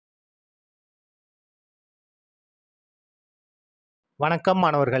வணக்கம்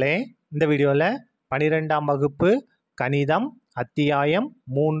மாணவர்களே. இந்த வீடியோவில் 12ஆம் வகுப்பு கணிதம் அத்தியாயம்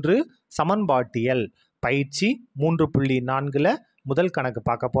 3 சமன்பாட்டியல் பயிற்சி 3.4 முதல் கணக்கு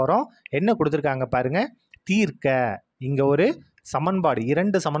பார்க்க போகிறோம். என்ன கொடுத்துருக்காங்க பாருங்க, தீர்க்க. இங்கே ஒரு சமன்பாடு,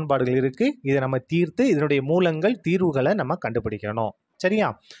 2 சமன்பாடுகள் இருக்குது. இதை நம்ம தீர்த்து இதனுடைய மூலங்கள் தீர்வுகளை நம்ம கண்டுபிடிக்கணும். சரியா?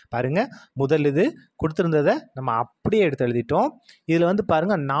 பாருங்க, முதல் இது கொடுத்துருந்ததை நம்ம அப்படியே எடுத்து எழுதிட்டோம். இதில் வந்து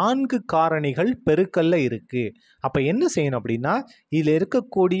பாருங்க, 4 காரணிகள் பெருக்கல்ல இருக்குது. அப்போ என்ன செய்யணும் அப்படின்னா, இதில்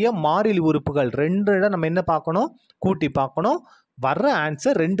இருக்கக்கூடிய மாறிலி உறுப்புகள் 2 நம்ம என்ன பார்க்கணும், கூட்டி பார்க்கணும். வர்ற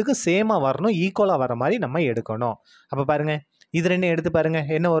ஆன்சர் 2க்கும் சேமாக வரணும், ஈக்குவலாக வர மாதிரி நம்ம எடுக்கணும். அப்போ பாருங்க, இது 2 எடுத்து பாருங்க,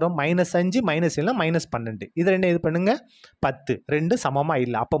 என்ன வரும்? -5 -7 -12. இது 2 இது பண்ணுங்க, 10. 2 சமமாக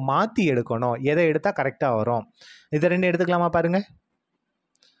இல்லை, அப்போ மாற்றி எடுக்கணும். எதை எடுத்தால் கரெக்டாக வரும்? இது 2 எடுத்துக்கலாமா? பாருங்க,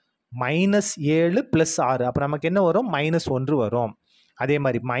 -7 + 6, அப்போ நமக்கு என்ன வரும்? -1 வரும். அதே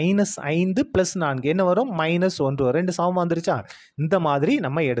மாதிரி -5 + 4 என்ன வரும்? -1 வரும். 2 சமமாக வந்துருச்சா? இந்த மாதிரி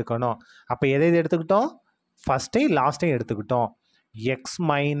நம்ம எடுக்கணும். அப்போ எதை எடுத்துக்கிட்டோம்? ஃபஸ்ட்டையும் லாஸ்ட்டையும் எடுத்துக்கிட்டோம். x -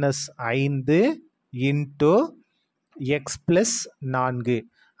 5 × x + 4,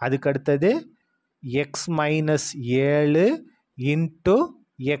 அதுக்கு அடுத்தது x - 7 ×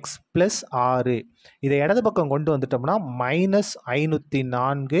 x + 6. இதை இடது பக்கம் கொண்டு வந்துட்டோம்னா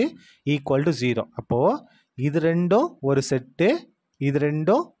 -504 = 0. அப்போது இது 2ம் ஒரு செட்டு, இது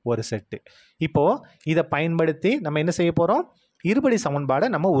 2ம் ஒரு செட்டு. இப்போது இதை பயன்படுத்தி நம்ம என்ன செய்ய போகிறோம்? இருபடி சமன்பாடை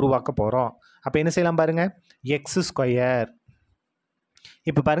நம்ம உருவாக்க போகிறோம். அப்போ என்ன செய்யலாம் பாருங்கள், x².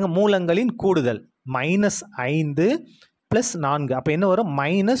 இப்போ பாருங்கள், மூலங்களின் கூடுதல் -5 + 4, அப்போ என்ன வரும்?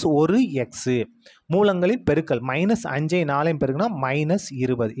 -1x. மூலங்களின் பெருக்கல் -5 4 பெருக்குனா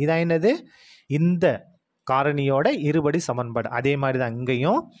 -20. இதான் என்னது? இந்த காரணியோட இருபடி சமன்பாடு. அதே மாதிரி தான்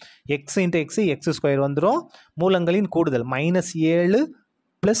இங்கேயும் x × x x² வந்துடும். மூலங்களின் கூடுதல் -7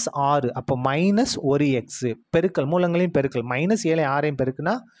 + 6, அப்போ -1x பெருக்கல் மூலங்களின் பெருக்கல் -7 6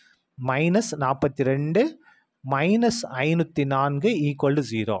 பெருக்குனா -42 -504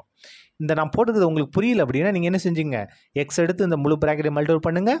 = 0. இந்த நான் போட்டுக்கிறது உங்களுக்கு புரியல அப்படின்னா நீங்கள் என்ன செஞ்சீங்க, x எடுத்து இந்த முழு ப்ராக்கெட்டை மல்டிபிள்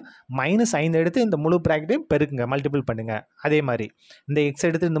பண்ணுங்கள், -5 எடுத்து இந்த முழு ப்ராக்கெட்டையும் பெருக்குங்க, மல்டிபிள் பண்ணுங்கள். அதே மாதிரி இந்த x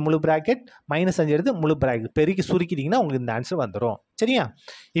எடுத்து இந்த முழு ப்ராக்கெட், -5 எடுத்து முழு ப்ராக்கெட் பெருக்கி சுருக்கிட்டிங்கன்னா உங்களுக்கு இந்த ஆன்சர் வந்துடும். சரியா?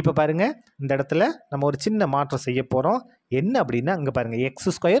 இப்போ பாருங்கள், இந்த இடத்துல நம்ம ஒரு சின்ன மாற்றம் செய்ய போகிறோம். என்ன அப்படின்னா, இங்கே பாருங்கள், x² -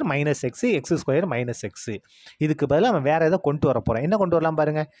 x x² - x. இதுக்கு பதிலாக நம்ம வேறு எதை கொண்டு வர போகிறோம். என்ன கொண்டு வரலாம்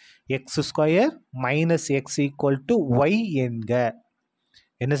பாருங்கள், x² - x = y என்க.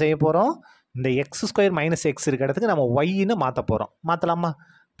 என்ன செய்ய போகிறோம்? இந்த x² - x இருக்க இடத்துக்கு நம்ம yன்னு மாற்ற போகிறோம். மாற்றலாமா?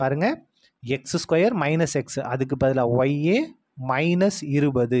 பாருங்கள், x² - x, அதுக்கு பதிலாக y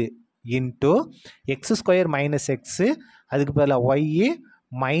 -20 × x² - x, அதுக்கு பதிலாக y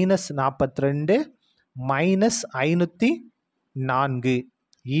 -42 -504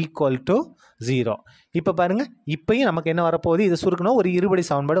 = 0. இப்போ பாருங்கள், இப்போயும் நமக்கு என்ன வரப்போகுது? இது சுருக்கணும், ஒரு இருபடி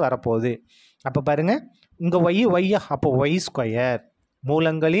சமன்பாடு வரப்போகுது. அப்போ பாருங்கள், இங்கே y அப்போ y².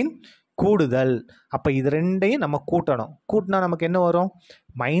 மூலங்களின் கூடுதல், அப்போ இது 2யும் நம்ம கூட்டணும். கூட்டினா நமக்கு என்ன வரும்?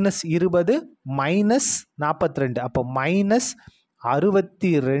 -20 -42, அப்போ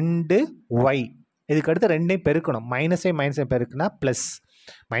 -62y. இதுக்கு அடுத்து 2யும் பெருக்கணும். -ஐ பெருக்குனா ப்ளஸ்,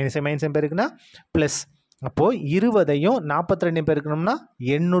 -ஐ பெருக்குனா ப்ளஸ். அப்போது 20ஐயும் 42ஐயும் பெருக்கணும்னா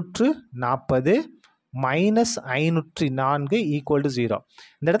 840 -504 = 0.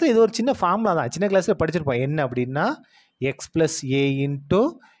 இந்த இடத்துல இது ஒரு சின்ன ஃபார்முலா தான், சின்ன கிளாஸில் படிச்சிருப்போம். என்ன அப்படின்னா, x + a ×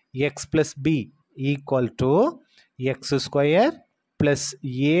 x + b = x² + a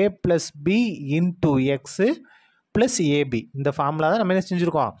 + b × x + ab. இந்த ஃபார்முலா தான் நம்ம என்ன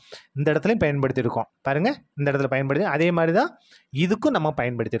செஞ்சுருக்கோம், இந்த இடத்துலையும் பயன்படுத்தியிருக்கோம். பாருங்கள், இந்த இடத்துல பயன்படுத்தி அதே மாதிரி தான் இதுக்கும் நம்ம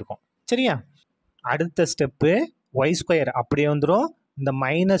பயன்படுத்தியிருக்கோம். சரியா? அடுத்த ஸ்டெப்பு y² அப்படியே வந்துடும், இந்த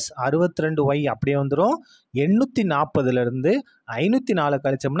 -62y அப்படியே வந்துடும். 840லேருந்து 504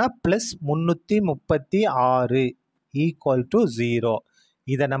 கழிச்சோம்னா +336 = 0.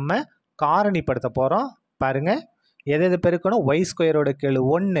 இதை நம்ம காரணிப்படுத்த போகிறோம். பாருங்கள், எதை பெருக்கணும்? y² கீழ்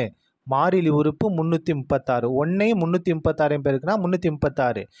 1, மாறிலி உறுப்பு 336, 1ஐயும் 336ஐயும் பெருக்குனா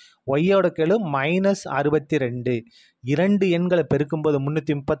 336, y கீழ் -62, 2 எண்களை பெருக்கும்போது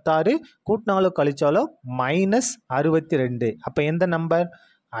 336, கூட்டினாலும் கழிச்சாலும் -62. அப்போ எந்த நம்பர்?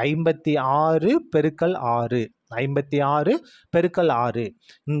 56 × 6, 56 × 6.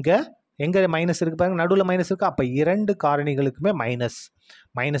 இங்கே எங்கே மைனஸ் இருக்குது பாருங்கள், நடுவில் மைனஸ் இருக்குது. அப்போ 2 காரணிகளுக்குமே மைனஸ்.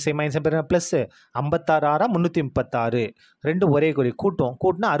 -ஐ பெருங்க ப்ளஸ், 56 6 336, 2 ஒரே குறி,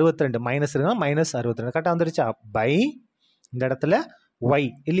 கூட்டினா 62, -2 -62. கரெக்டாக வந்துருச்சா? பை இந்த இடத்துல y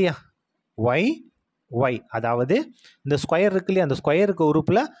இல்லையா, y, அதாவது இந்த ஸ்கொயர் இருக்கு இல்லையா, அந்த ஸ்கொயருக்கு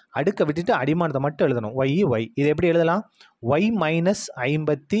உறுப்பில் அடுக்க விட்டுட்டு அடிமானத்தை மட்டும் எழுதணும். y. இது எப்படி எழுதலாம்? y -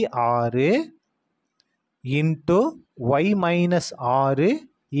 56 into Y minus 6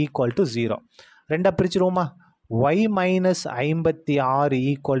 equal to 0. ரெண்டாக பிரிச்சுருவோமா? Y minus 56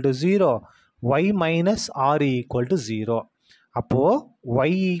 equal to 0, Y minus 6 equal to 0. அப்போது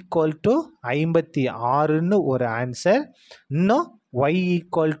ஒய் ஈக்குவல் டு 56ன்னு ஒரு ஆன்சர், இன்னும் ஒய்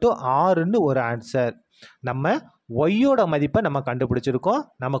ஈக்குவல் டு 6ன்னு ஒரு ஆன்சர். நம்ம ஒய்யோட மதிப்பை நம்ம கண்டுபிடிச்சிருக்கோம்.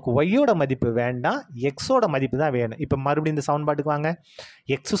 நமக்கு ஒய்யோட மதிப்பு வேண்டாம், எக்ஸோட மதிப்பு தான் வேணும். இப்போ மறுபடியும் இந்த சமன்பாட்டுக்கு வாங்க.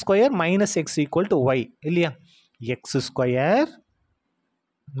 X square minus X equal to Y இல்லையா? X square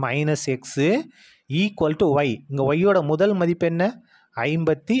minus x equal to Y. இங்கே ஒய்யோட முதல் மதிப்பு என்ன?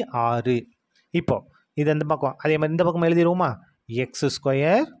 56. இப்போ இது இந்த பக்கம் அதே மாதிரி இந்த பக்கம் எழுதிடுவோமா? X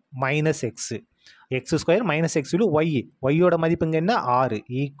square minus x, X square minus X Y, ஒய்யோட மதிப்புங்க என்ன? 6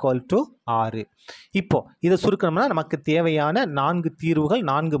 ஈக்குவல் டு 6. இப்போ இதை சுருக்கணும்னா நமக்கு தேவையான 4 தீர்வுகள்,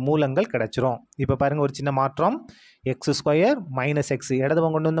 4 மூலங்கள் கிடைச்சிரும். இப்போ பாருங்கள் ஒரு சின்ன மாற்றம். எக்ஸ் ஸ்கொயர் மைனஸ் எக்ஸ் இடது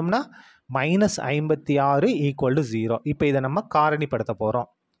பக்கம் கொண்டு வந்தோம்னா மைனஸ் 56 ஈக்குவல் டு 0. இப்போ இதை நம்ம காரணிப்படுத்த போகிறோம்.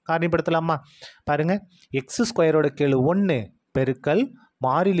 காரணிப்படுத்தலாமா? பாருங்கள், எக்ஸ் ஸ்கொயரோட கீழ் 1 பெருக்கல்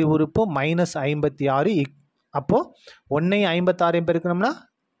மாறிலி உறுப்பு மைனஸ் 56. அப்போது 1ஐயும் 56ஐயும் பெருக்கணும்னா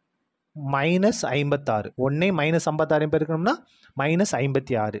மைனஸ் 56, 1ஐயும் மைனஸ் 56ஐயும் பெருக்கணும்னா மைனஸ்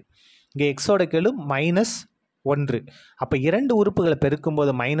 56. இங்கே எக்ஸோட கீழ் மைனஸ் 1. அப்போ 2 உறுப்புகளை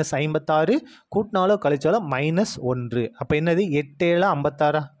பெருக்கும்போது மைனஸ் 56, கூட்டினாலோ கழிச்சாலோ மைனஸ் 1. அப்போ என்னது? 8 7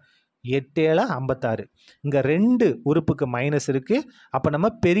 56, 8 7 56. இங்கே 2 உறுப்புக்கு மைனஸ் இருக்குது. அப்போ நம்ம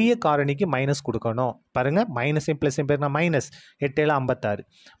பெரிய காரணிக்கு மைனஸ் கொடுக்கணும். பாருங்கள், மைனஸையும் ப்ளஸையும் பேருனா மைனஸ் 8 7 56,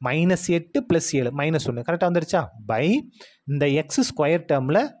 மைனஸ் 8 ப்ளஸ் 7 மைனஸ் 1. கரெக்டாக வந்துருச்சா? பை இந்த எக்ஸ் ஸ்கொயர்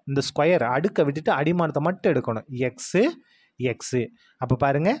டேர்மில் இந்த ஸ்கொயர் அடுக்க விட்டுட்டு அடிமானத்தை மட்டும் எடுக்கணும். X x. அப்போ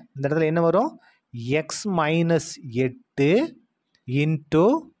பாருங்கள் இந்த இடத்துல என்ன வரும்? X minus 8 into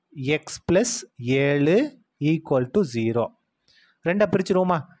X plus 7 equal to 0. ரெண்டாக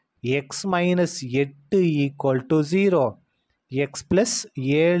பிரிச்சுருவோமா? X minus 8 equal to 0, X plus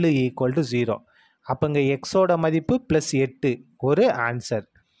 7 equal to 0. அப்போ இங்கே எக்ஸோட மதிப்பு ப்ளஸ் 8 ஒரு ஆன்சர்,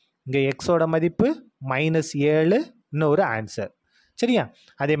 இங்கே எக்ஸோட மதிப்பு மைனஸ் 7 இன்னொரு ஆன்சர். சரியா?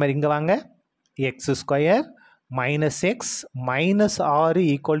 அதே மாதிரி இங்கே வாங்க. X square minus X minus 6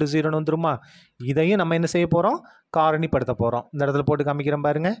 equal to 0ன்னு வந்துருமா? இதையும் நம்ம என்ன செய்ய போகிறோம்? காரணிப்படுத்த போகிறோம். இந்த இடத்துல போட்டு காமிக்கிறோம்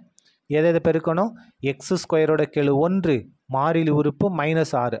பாருங்கள். எதை பெருக்கணும்? எக்ஸ் ஸ்கொயரோட கீழ் 1 மாறிலி உறுப்பு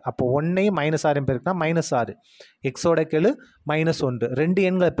மைனஸ் 6. அப்போ 1ஐயும் மைனஸ் 6ஐயும் பெருக்கினா மைனஸ் 6. எக்ஸோட கீழ் மைனஸ் 1. 2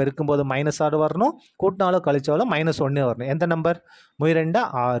 எண்களை பெருக்கும்போது மைனஸ் 6 வரணும், கூட்டினாலோ கழிச்சாலோ மைனஸ் 1 வரணும். எந்த நம்பர்? 2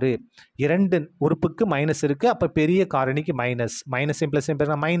 6. 2 உறுப்புக்கு மைனஸ் இருக்குது. அப்போ பெரிய காரணிக்கு மைனஸ், மைனஸையும் ப்ளஸையும்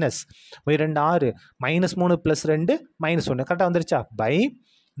பெருக்கினா மைனஸ் 2 6, மைனஸ் 3 ப்ளஸ் 2 மைனஸ் 1. கரெக்டாக வந்துருச்சா? பை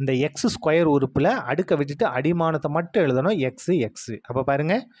இந்த எக்ஸ் ஸ்கொயர் உறுப்பில் அடுக்க விட்டுட்டு அடிமானத்தை மட்டும் எழுதணும். X x. அப்போ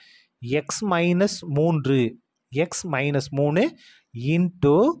பாருங்கள், X minus 3, X minus 3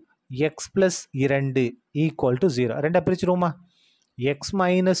 into X plus 2 equal to 0. ரெண்டாக பிரிச்சுருவோமா? X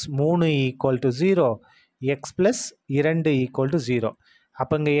minus 3 equal to 0, X plus 2 equal to 0.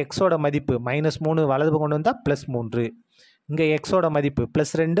 அப்போ இங்கே எக்ஸோட மதிப்பு மைனஸ் 3 வலது கொண்டு வந்தால் ப்ளஸ் 3. இங்கே எக்ஸோட மதிப்பு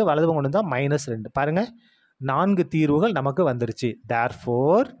ப்ளஸ் 2 வலது கொண்டு வந்தால் மைனஸ் 2. பாருங்கள், 4 தீர்வுகள் நமக்கு வந்துருச்சு.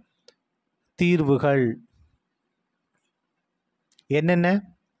 தேர்ஃபோர் தீர்வுகள் என்னென்ன?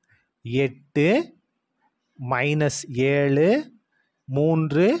 8 மைனஸ் 7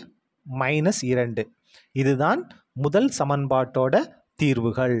 3 மைனஸ் 2. இதுதான் முதல் சமன்பாட்டோட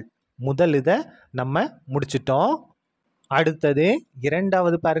தீர்வுகள். முதல் இதை நம்ம முடிச்சிட்டோம். அடுத்தது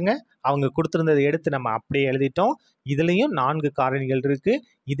இரண்டாவது பாருங்க, அவங்க கொடுத்துருந்ததை எடுத்து நம்ம அப்படியே எழுதிட்டோம். இதுலேயும் 4 காரணிகள் இருக்குது.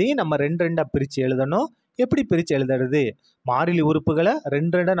 இதையும் நம்ம 2 2 பிரித்து எழுதணும். எப்படி பிரித்து எழுதுறது? மாறிலி உறுப்புகளை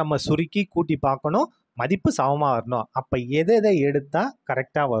 2 2 நம்ம சுருக்கி கூட்டி பார்க்கணும், மதிப்பு சமமாக வரணும். அப்போ எதை எதை எடுத்தால்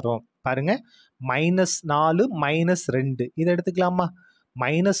கரெக்டாக வரும் பாருங்கள். மைனஸ் 4 மைனஸ் 2 இதை எடுத்துக்கலாமா?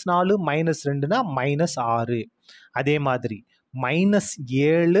 Minus 4 minus 2னா minus 6. அதே மாதிரி மைனஸ்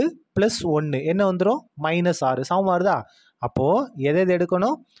 7 ப்ளஸ் 1 என்ன வந்துடும்? மைனஸ் 6. சமமாக வருதா? அப்போது எதை எதை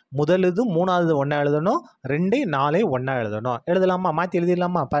எடுக்கணும்? முதலுது 3வது ஒன்றா எழுதணும், 2 4 ஒன்றா எழுதணும். எழுதலாமா? மாற்றி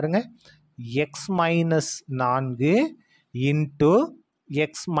எழுதிடலாமா? பாருங்கள், X minus 4 into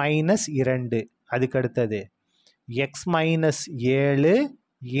X minus 2. அதுக்கு அடுத்தது X minus 7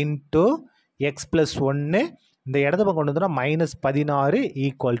 into X plus 1. இந்த இடத்த பக்கம் கொண்டு வந்தோம்னா மைனஸ் 16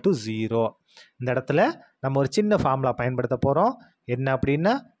 ஈக்குவல் டு 0. இந்த இடத்துல நம்ம ஒரு சின்ன ஃபார்முலா பயன்படுத்த போகிறோம். என்ன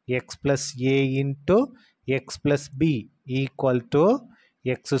அப்படின்னா, X plus A into X plus B equal to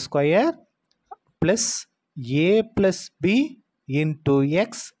X square plus A plus B into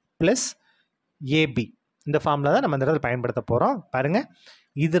X plus AB. இந்த ஃபார்முலா தான் நம்ம இந்த இடத்துல பயன்படுத்த போகிறோம். பாருங்கள்,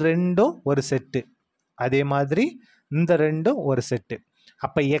 இது ரெண்டும் ஒரு செட்டு, அதே மாதிரி இந்த ரெண்டும் ஒரு செட்டு.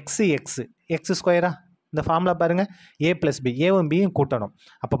 அப்போ எக்ஸு எக்ஸு எக்ஸ் ஸ்கொயரா இந்த ஃபார்முலா பாருங்கள், ஏ ப்ளஸ் பி, ஏவும் பியும் கூட்டணும்.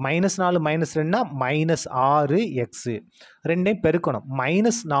 அப்போ -4 -2னா -6x, ரெண்டையும் பெருக்கணும்.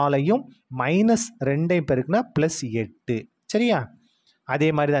 -4ஐயும் -2ஐயும் பெருக்குனா +8. சரியா? அதே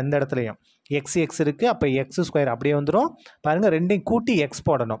மாதிரி தான் இந்த இடத்துலையும் x இருக்குது, அப்போ x² அப்படியே வந்துடும். பாருங்கள், ரெண்டையும் கூட்டி x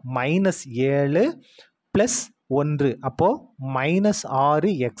போடணும். -7 + 1, அப்போது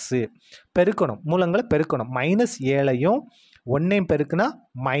 -6x பெருக்கணும், மூலங்களை பெருக்கணும். -7ஐயும் 1ஐயும் பெருக்குனா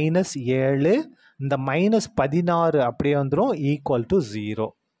 -7, இந்த -16 அப்படியே வந்துடும் =0.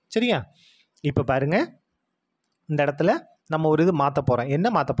 சரியா? இப்போ பாருங்கள், இந்த இடத்துல நம்ம ஒரு இது மாற்ற போகிறோம். என்ன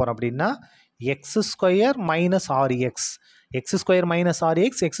மாற்ற போகிறோம் அப்படின்னா, x² - 6x, x² -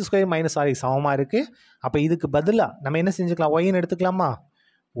 6x, x² - 6x சமமாக இருக்குது. அப்போ இதுக்கு பதிலாக நம்ம என்ன செஞ்சுக்கலாம், ஒய்ன்னு எடுத்துக்கலாமா?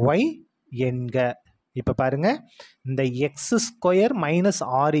 ஒய் என்க. இப்போ பாருங்கள், இந்த x² -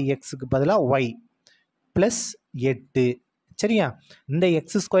 6xக்கு பதிலாக ஒய் +8. சரியா? இந்த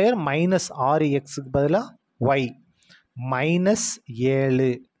x² - 6xக்கு பதிலாக ஒய்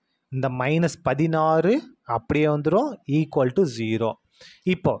 -7, இந்த -16 அப்படியே வந்துடும் =0.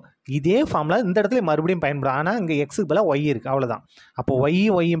 இப்போ இதே ஃபார்முலா இந்த இடத்துல மறுபடியும் பயன்படும். ஆனால் இங்கே எக்ஸுக்கு பதிலாக ஒய் இருக்குது, அவ்வளோதான். அப்போ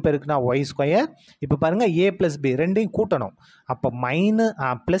ஒய்யும் பெருக்குனா y². இப்போ பாருங்கள், ஏ ப்ளஸ் பி ரெண்டையும் கூட்டணும். அப்போ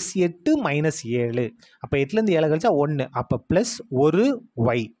 +8 -7, அப்போ 8லேருந்து 7 கழிச்சா 1, அப்போ +1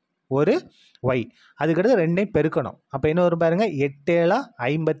 ஒய். அதுக்கடுத்து ரெண்டையும் பெருக்கணும். அப்போ என்ன வரும் பாருங்கள், 8 7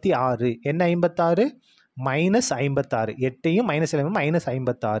 56. என்ன 56? -56. 8ஐயும் -7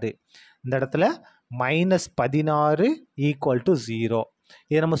 -56. இந்த இடத்துல -16 =0.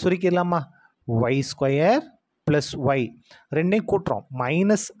 இதை நம்ம சுருக்கிடலாமா? y² + y ரெண்டையும் கூட்டுறோம்.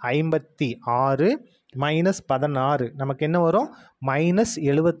 -56 -16 நமக்கு என்ன வரும்?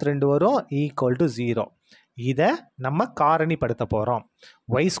 -72 வரும் =0. இதை நம்ம காரணிப்படுத்த போகிறோம்.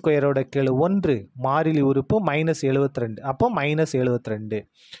 y² கீழ் 1, மாறிலி உறுப்பு -72, அப்போ -72.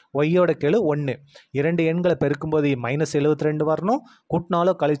 ஒய்யோட கீழ் 1, இரண்டு எண்களை பெருக்கும்போது -72 வரணும்,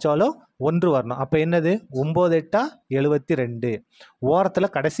 கூட்டினாலோ கழிச்சாலோ 1 வரணும். அப்போ என்னது? 9 8 72.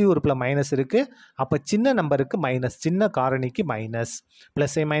 ஓரத்தில் கடைசி உறுப்பில் மைனஸ் இருக்குது, அப்போ சின்ன நம்பருக்கு மைனஸ், சின்ன காரணிக்கு மைனஸ்.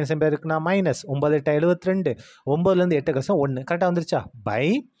 ப்ளஸ் மைனஸ் இருக்குன்னா மைனஸ். 9 8 72, 9லேருந்து 8 கழிச்சா 1. கரெக்டாக வந்துருச்சா? பை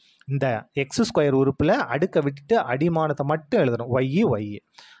இந்த x² உறுப்பில் அடுக்க விட்டுட்டு அடிமானத்தை மட்டும் எழுதணும், ஒய்.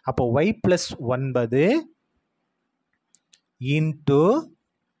 அப்போ y + 9 ×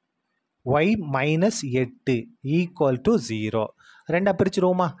 y - 8 =0. ரெண்டாக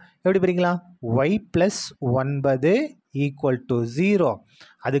பிரிச்சுருவோமா? எப்படி பிரிக்கலாம்? y + 9 =0.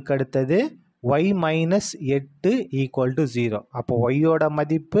 அதுக்கு அடுத்தது y - 8 =0. அப்போ ஒய்யோட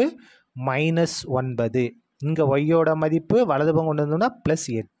மதிப்பு -9. இங்கே ஒய்யோட மதிப்பு வலது பக்கம் கொண்டு வந்தோம்னா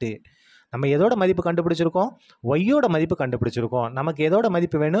 +8. நம்ம எதோட மதிப்பு கண்டுபிடிச்சிருக்கோம்? ஒய்யோட மதிப்பு கண்டுபிடிச்சிருக்கோம். நமக்கு எதோட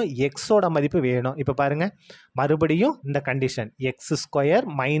மதிப்பு வேணும்? எக்ஸோட மதிப்பு வேணும். இப்போ பாருங்கள், மறுபடியும் இந்த condition x² -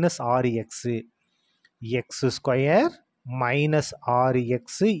 6x, x² - 6x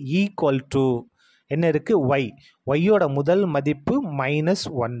என்ன இருக்குது? ஒய். ஒய்யோட முதல் மதிப்பு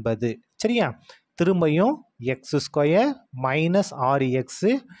 -9. சரியா? திரும்பியும் x² - 6x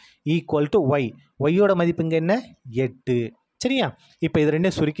ஒய். ஒய்யோட மதிப்பு இங்கே என்ன? 8. சரியா? இப்போ இது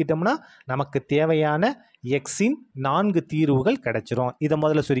ரெண்டையும் சுருக்கிட்டோம்னா நமக்கு தேவையான எக்ஸின் 4 தீர்வுகள் கிடைச்சிரும். இதை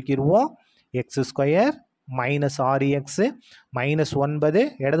முதல்ல சுருக்கிடுவோம். x² - 6x -9,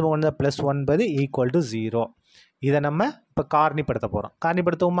 இடது பக்கம் +9 =0. இதை நம்ம இப்போ காரணிப்படுத்த போகிறோம்.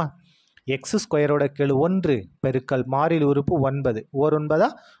 காரணிப்படுத்துவோமா? x² கீழ் 1 பெருக்கல் மாறிலி உறுப்பு 9, 9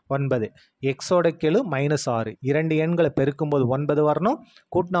 9, எக்ஸோட கீழ் -6, இரண்டு எண்களை பெருக்கும்போது 9 வரணும்,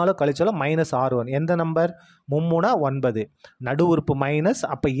 கூட்டினாலோ கழிச்சாலோ -6 வரும். எந்த நம்பர்? 3 9, நடு உறுப்பு மைனஸ்,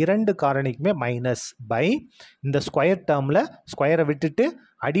 அப்போ இரண்டு காரணிக்குமே மைனஸ். பை இந்த ஸ்கொயர் டேர்மில் ஸ்கொயரை விட்டுட்டு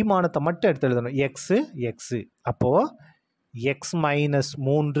அடிமானத்தை மட்டும் எடுத்து எழுதணும், x. அப்போது x -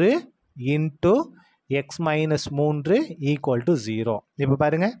 3 × x - 3 =0. இப்போ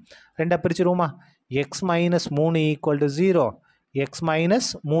பாருங்கள், ரெண்டாக பிரிச்சுருவோமா? x - 3 = 0, x -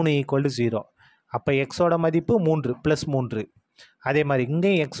 3 = 0. அப்போ எக்ஸோட மதிப்பு 3 +3. அதே மாதிரி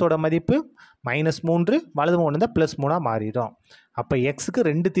இங்கேயும் எக்ஸோட மதிப்பு -3, வலது கொண்டு வந்தால் +3 மாறிடும். அப்போ எக்ஸுக்கு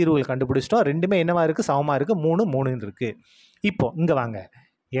 2 தீர்வுகள் கண்டுபிடிச்சிட்டோம். ரெண்டுமே என்னவா இருக்குது? சமமாக இருக்குது. 3 3 இருக்குது. இப்போது இங்கே வாங்க,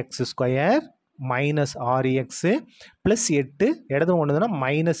 x² - 6x +8, இடது கொண்டு வந்தோம்னா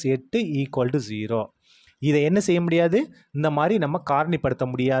 -8 =0. இதை என்ன செய்ய முடியாது? இந்த மாதிரி நம்ம காரணிப்படுத்த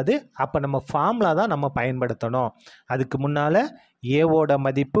முடியாது. அப்போ நம்ம ஃபார்முலா தான் நம்ம பயன்படுத்தணும். அதுக்கு முன்னால் ஏவோட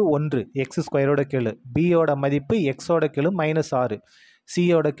மதிப்பு 1, x² கீழ், பியோட மதிப்பு எக்ஸோட கீழ் -6,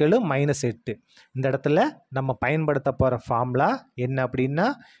 சியோட கீழ் -8. இந்த இடத்துல நம்ம பயன்படுத்த போகிற ஃபார்முலா என்ன அப்படின்னா,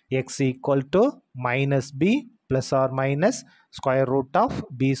 x = -b ±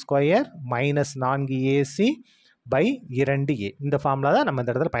 √b² -4ac/2a. இந்த ஃபார்முலா தான் நம்ம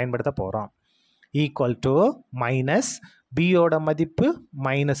இந்த இடத்துல பயன்படுத்த போகிறோம். ஈக்குவல் டு மைனஸ் பியோட மதிப்பு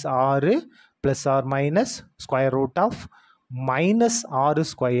 -6 plus R minus square root of -6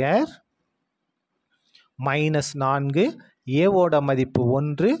 square -4 ஏவோட மதிப்பு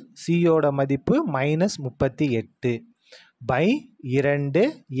 1 சியோட மதிப்பு -38 பை 2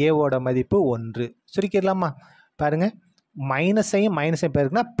 ஏவோட மதிப்பு 1 சுருக்கிடலாமா பாருங்கள் மைனஸையும்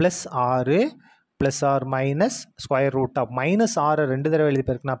பெருக்குனா +6 plus R minus square root of -6 2 தடவை எழுதி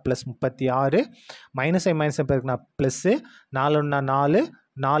பெருக்குனா +36 மைனஸை பெருக்குனா plus 4 1 4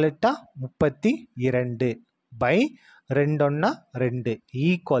 4 8 32 by 2 1 2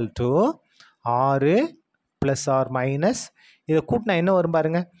 equal to 6 plus R minus இதை கூட்டினா என்ன வரும்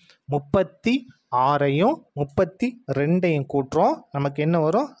பாருங்கள் 36ஐயும் 32ஐயும் கூட்டுறோம் நமக்கு என்ன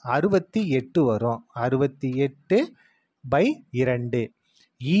வரும் 68 வரும் 68 by 2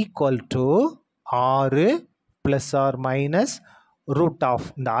 equal to 6 plus R minus root of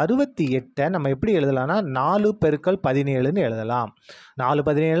இந்த 68 நம்ம எப்படி எழுதலாம்னா 4 × 17ன்னு எழுதலாம் 4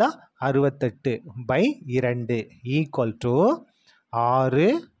 17 68 by 2 equal to 6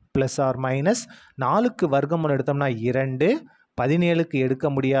 plus R minus 4க்கு வர்க்கமூலம் எடுத்தோம்னா 2 17க்கு எடுக்க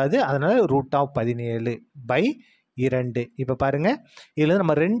முடியாது அதனால் ரூட் ஆஃப் 17 பை 2 இப்போ பாருங்கள் இதில்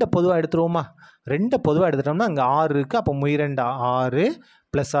நம்ம 2 பொதுவாக எடுத்துருவோமா 2 பொதுவாக எடுத்துட்டோம்னா அங்கே 6 இருக்குது அப்போ 2 6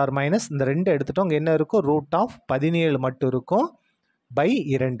 ப்ளஸ் ஆர் மைனஸ் இந்த 2 எடுத்துட்டோம் அங்கே என்ன இருக்கும் ரூட் ஆஃப் 17 மட்டும் இருக்கும் பை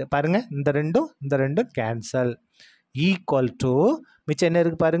 2 பாருங்கள் இந்த ரெண்டும் கேன்சல் ஈக்குவல் டு மிச்சம் என்ன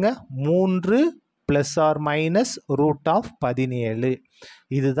இருக்குது பாருங்கள் 3 plus R minus root of 17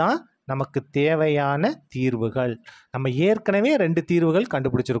 இதுதான் நமக்கு தேவையான தீர்வுகள் நம்ம ஏற்கனவே 2 தீர்வுகள்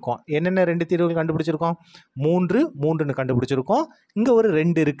கண்டுபிடிச்சிருக்கோம் என்னென்ன 2 தீர்வுகள் கண்டுபிடிச்சிருக்கோம் 3ன்னு கண்டுபிடிச்சிருக்கோம் இங்கே ஒரு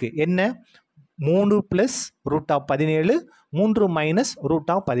 2 இருக்குது என்ன 3 plus root of 17 3 minus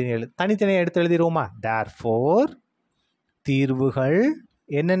root of 17 தனித்தனியாக எடுத்து எழுதிடுவோமா தேர்ஃபோர் தீர்வுகள்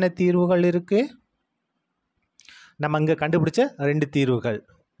என்னென்ன தீர்வுகள் இருக்குது நம்ம இங்கே கண்டுபிடிச்ச 2 தீர்வுகள்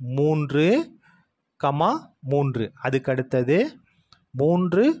 3 3 அதுக்கு அடுத்தது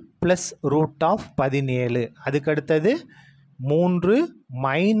 3 ப்ளஸ் ரூட் ஆஃப் 17 அதுக்கு அடுத்தது 3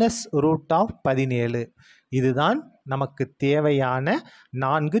 மைனஸ் ரூட் ஆஃப் 17 இதுதான் நமக்கு தேவையான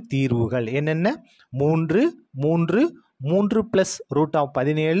 4 தீர்வுகள் என்னென்ன 3 ப்ளஸ் ரூட் ஆஃப்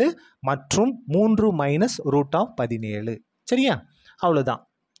 17 மற்றும் 3 மைனஸ் ரூட் ஆஃப் 17 சரியா அவ்வளோதான்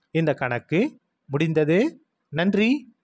இந்த கணக்கு முடிந்தது நன்றி.